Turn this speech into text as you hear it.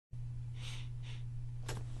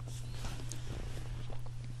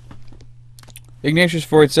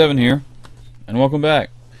Ignatius487 here, and welcome back.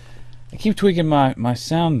 I keep tweaking my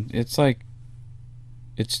sound. It's like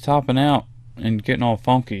it's topping out and getting all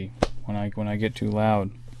funky when I get too loud.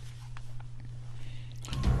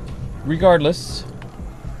 Regardless,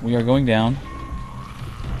 we are going down.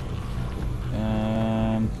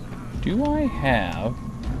 Do I have?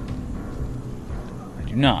 I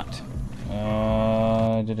do not.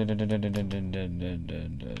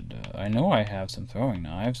 I know I have some throwing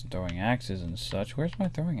knives, throwing axes and such. Where's my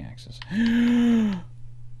throwing axes?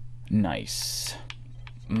 Nice.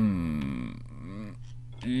 I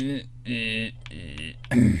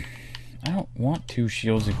don't want 2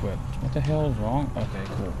 shields equipped. What the hell is wrong? Okay,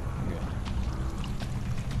 cool. Good.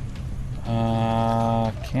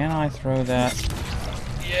 Can I throw that?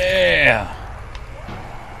 Yeah!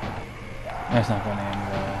 That's not going to end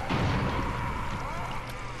well.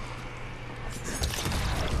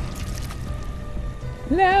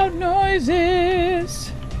 Loud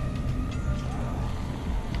noises!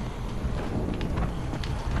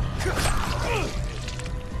 Did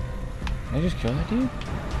I just kill that dude?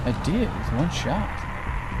 I did, with 1 shot.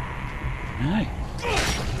 Nice.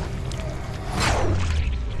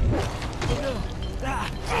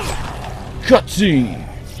 Cutscene!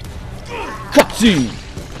 Cutscene!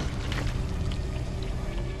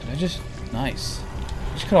 Did I just... Nice.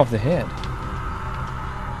 Just cut off the head.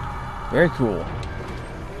 Very cool.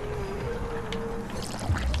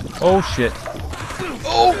 Oh shit.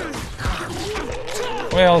 Oh!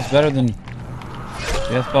 Well, it's better than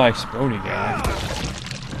death by exploding guy.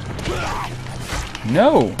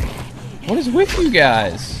 No! What is with you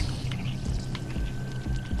guys?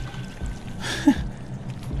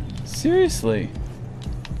 Seriously.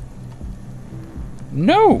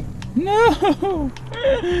 No! No!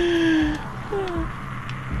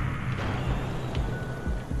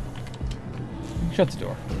 Shut the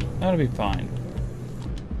door. That'll be fine.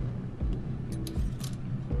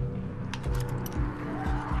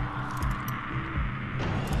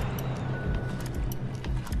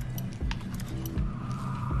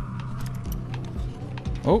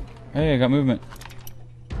 Oh, hey, I got movement.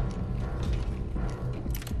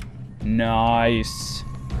 Nice.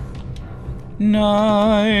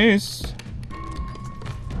 Nice.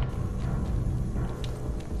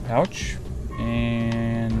 Ouch.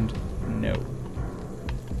 And no.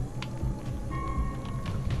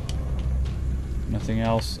 Nothing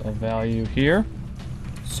else of value here.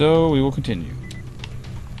 So we will continue.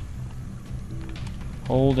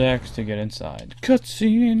 Hold X to get inside.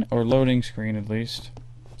 Cutscene, or loading screen at least.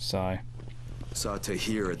 Sigh. Saw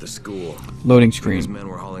Tahir at the school. Loading screen. These men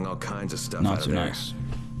were hauling all kinds of stuff Not out so of there. nice.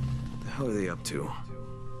 The hell are they up to?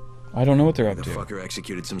 I don't know what they're up The to. fucker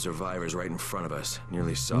executed some survivors right in front of us.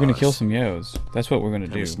 Nearly saw We're gonna us. kill some yos. That's what we're gonna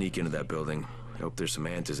Time do. to sneak into that building. I hope there's some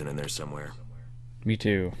Antizin in there somewhere. Me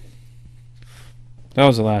too. That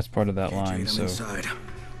was the last part of that line, I'm so... inside.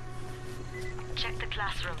 Check the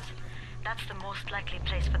classrooms. That's the most likely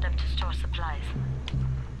place for them to store supplies.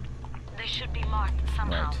 They should be marked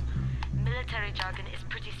somehow. Right. Military jargon is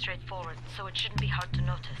pretty straightforward, so it shouldn't be hard to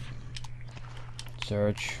notice.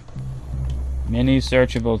 Search. Many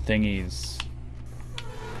searchable thingies.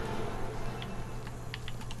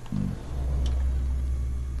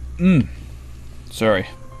 Sorry.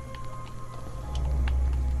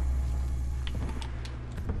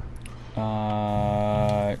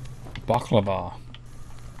 Baklava.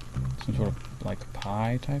 Some sort of like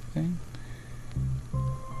pie type thing.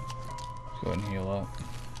 Let's go ahead and heal up.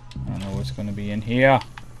 I don't know what's going to be in here.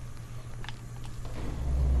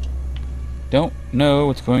 Don't know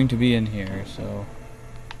what's going to be in here, so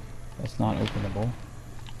that's not openable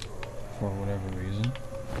for whatever reason.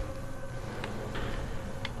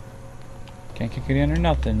 Can't kick it in or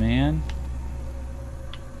nothing, man.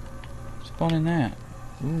 What's fun in that?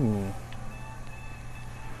 Ooh.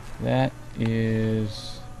 That is...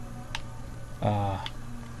 is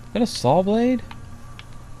that a saw blade?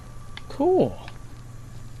 Cool.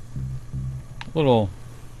 A little...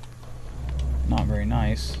 not very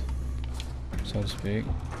nice, so to speak.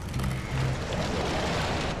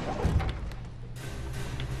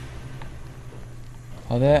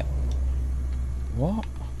 Oh, that... what?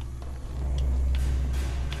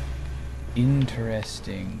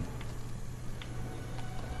 Interesting.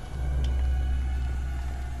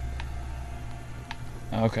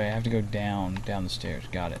 Okay, I have to go down the stairs.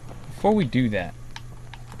 Got it. Before we do that,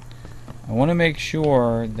 I want to make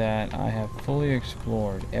sure that I have fully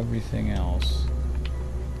explored everything else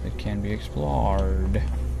that can be explored.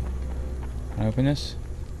 Can I open this?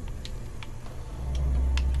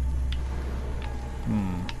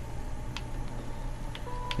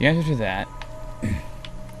 The answer to that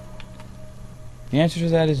The answer to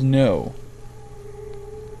that is no.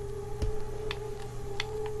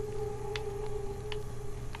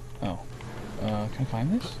 Oh. Can I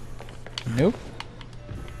climb this? Nope.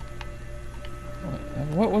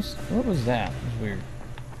 What was that? That was weird.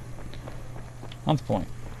 Not the point.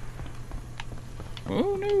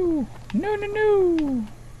 Oh no! No, no, no!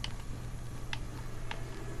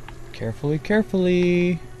 Carefully,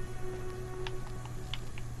 carefully!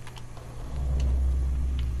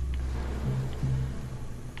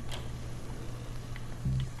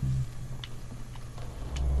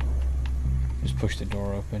 Just push the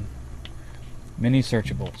door open. Mini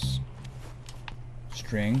searchables.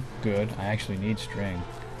 String, good. I actually need string.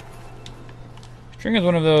 String is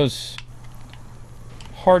one of those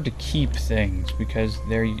hard to keep things because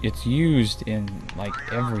it's used in like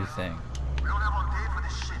everything. We don't have all day for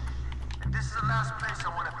this shit. And this is the last place I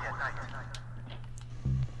want to be at night.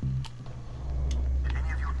 If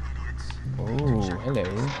any of you idiots Oh, hello.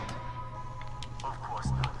 of course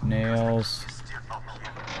not. Nails, You're still up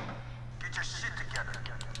here. Get your shit together.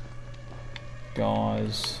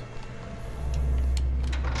 gauze,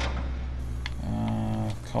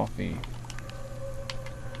 coffee.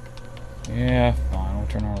 Yeah, fine. We'll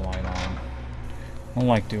turn our light on. I don't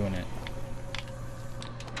like doing it.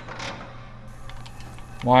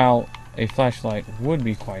 While a flashlight would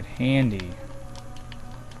be quite handy,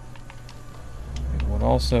 it would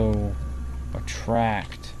also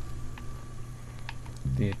attract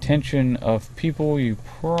the attention of people you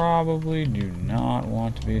probably do not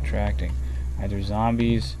want to be attracting. Either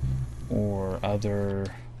zombies or other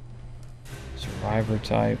survivor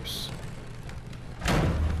types.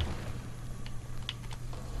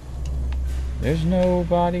 There's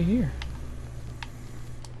nobody here.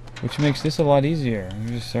 Which makes this a lot easier.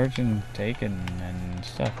 You're just searching, taking, and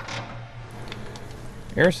stuff.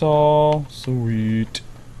 Aerosol. Sweet.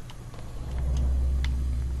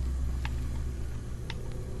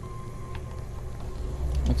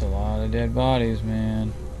 That's a lot of dead bodies,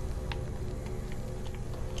 man.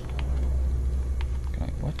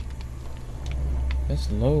 What?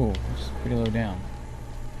 That's low. That's pretty low down.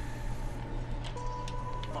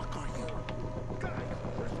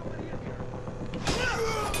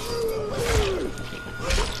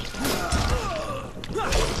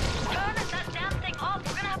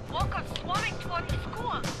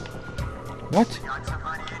 What?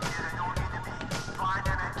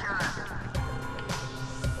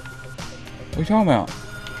 What are you talking about?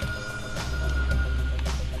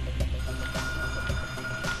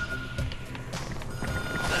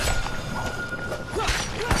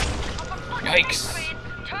 Yikes!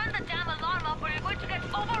 Turn the damn alarm off or you're going to get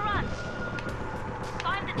overrun.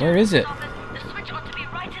 Find the Where is it? office. The switch ought to be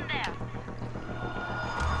right in there.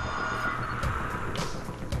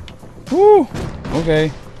 Woo!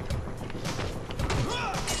 Okay.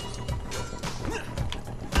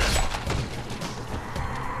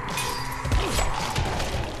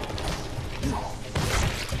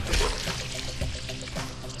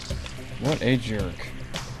 What a jerk.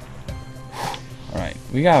 Alright,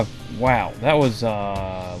 we got... Wow, that was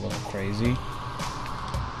a little crazy.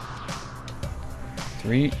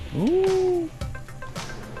 3... Ooh!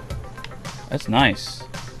 That's nice.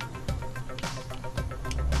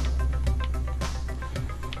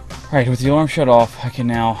 Alright, with the alarm shut off, I can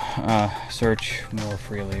now search more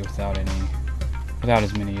freely without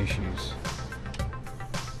as many issues.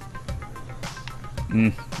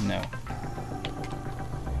 No.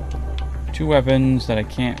 2 weapons that I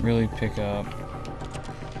can't really pick up.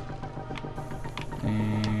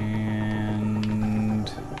 And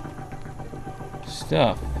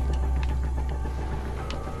stuff.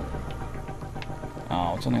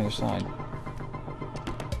 Oh, it's on the other side.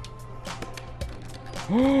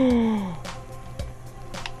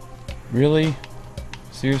 Really?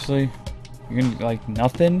 Seriously? You're gonna, like,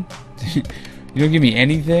 nothing? You don't give me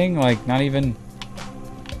anything? Like, not even...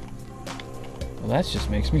 Well, that just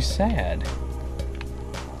makes me sad.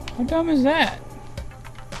 How dumb is that?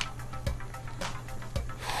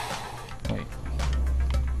 Wait.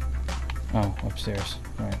 Oh, upstairs.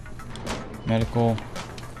 Alright. Medical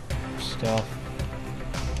stuff.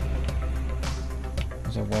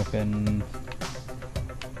 There's a weapon.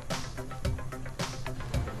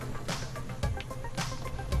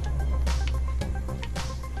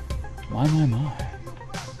 My.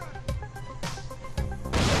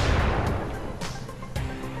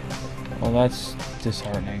 Well, that's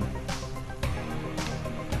disheartening.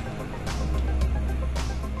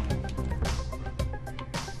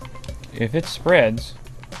 If it spreads,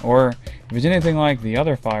 or if it's anything like the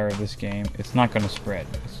other fire of this game, it's not going to spread.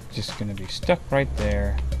 It's just going to be stuck right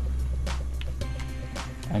there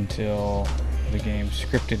until the game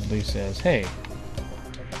scriptedly says, hey,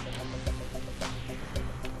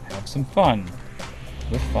 have some fun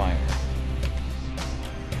with fire.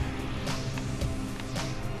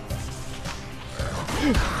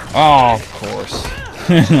 Oh, of course.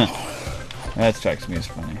 That strikes me as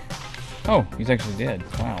funny. Oh, he's actually dead.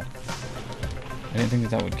 Wow. I didn't think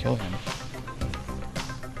that would kill him.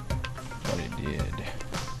 But it did.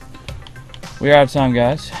 We are out of time,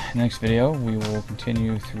 guys. Next video, we will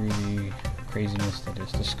continue through the craziness that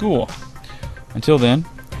is the school. Until then,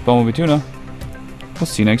 Bumblebee Tuna. We'll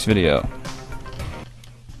see you next video.